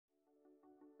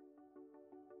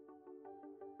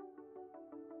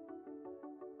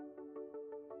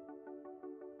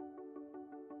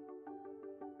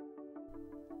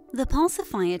The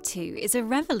Pulsifier 2 is a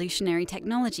revolutionary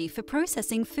technology for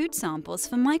processing food samples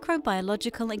for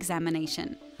microbiological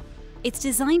examination. It's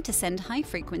designed to send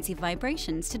high-frequency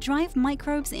vibrations to drive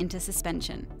microbes into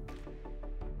suspension.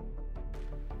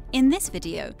 In this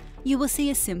video, you will see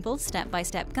a simple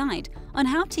step-by-step guide on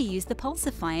how to use the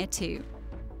Pulsifier 2.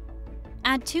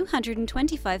 Add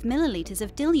 225 milliliters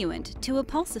of diluent to a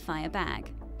Pulsifier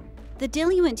bag. The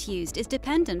diluent used is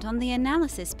dependent on the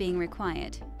analysis being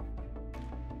required.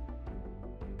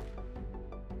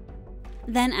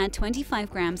 Then add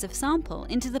 25 grams of sample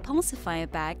into the Pulsifier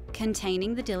bag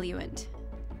containing the diluent.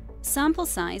 Sample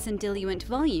size and diluent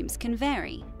volumes can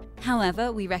vary.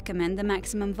 However, we recommend the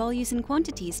maximum volumes and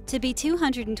quantities to be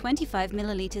 225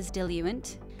 milliliters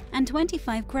diluent and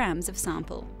 25 grams of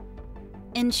sample.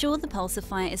 Ensure the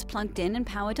Pulsifier is plugged in and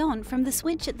powered on from the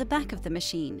switch at the back of the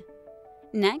machine.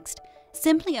 Next,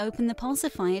 simply open the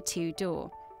Pulsifier 2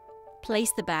 door.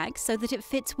 Place the bag so that it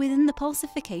fits within the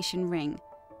pulsification ring.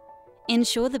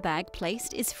 Ensure the bag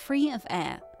placed is free of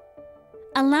air.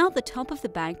 Allow the top of the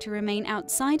bag to remain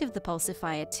outside of the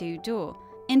Pulsifier 2 door.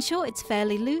 Ensure it's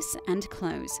fairly loose and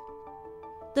close.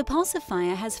 The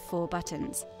Pulsifier has 4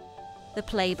 buttons. The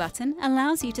play button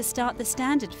allows you to start the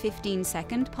standard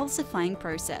 15-second pulsifying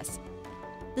process.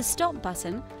 The stop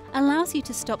button allows you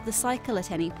to stop the cycle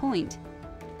at any point.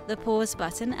 The pause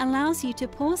button allows you to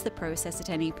pause the process at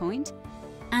any point.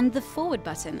 And the forward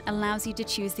button allows you to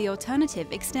choose the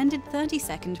alternative extended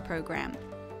 30-second program.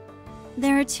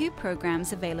 There are 2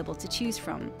 programs available to choose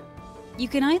from. You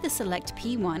can either select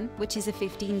P1, which is a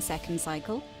 15-second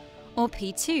cycle, or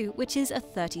P2, which is a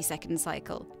 30-second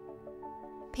cycle.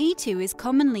 P2 is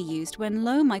commonly used when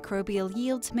low microbial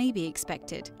yields may be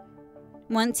expected.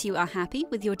 Once you are happy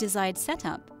with your desired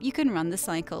setup, you can run the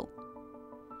cycle.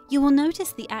 You will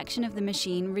notice the action of the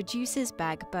machine reduces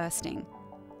bag bursting.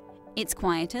 It's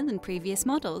quieter than previous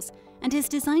models and is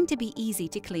designed to be easy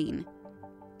to clean,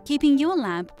 keeping your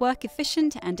lab work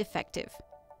efficient and effective.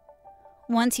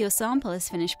 Once your sample is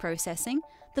finished processing,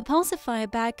 the Pulsifier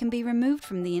bag can be removed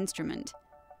from the instrument.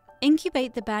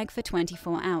 Incubate the bag for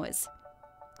 24 hours.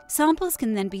 Samples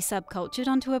can then be subcultured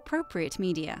onto appropriate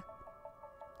media.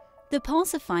 The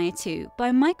Pulsifier 2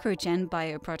 by Microgen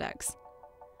Bioproducts.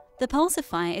 The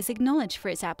Pulsifier is acknowledged for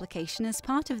its application as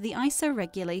part of the ISO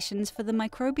regulations for the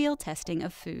microbial testing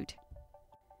of food.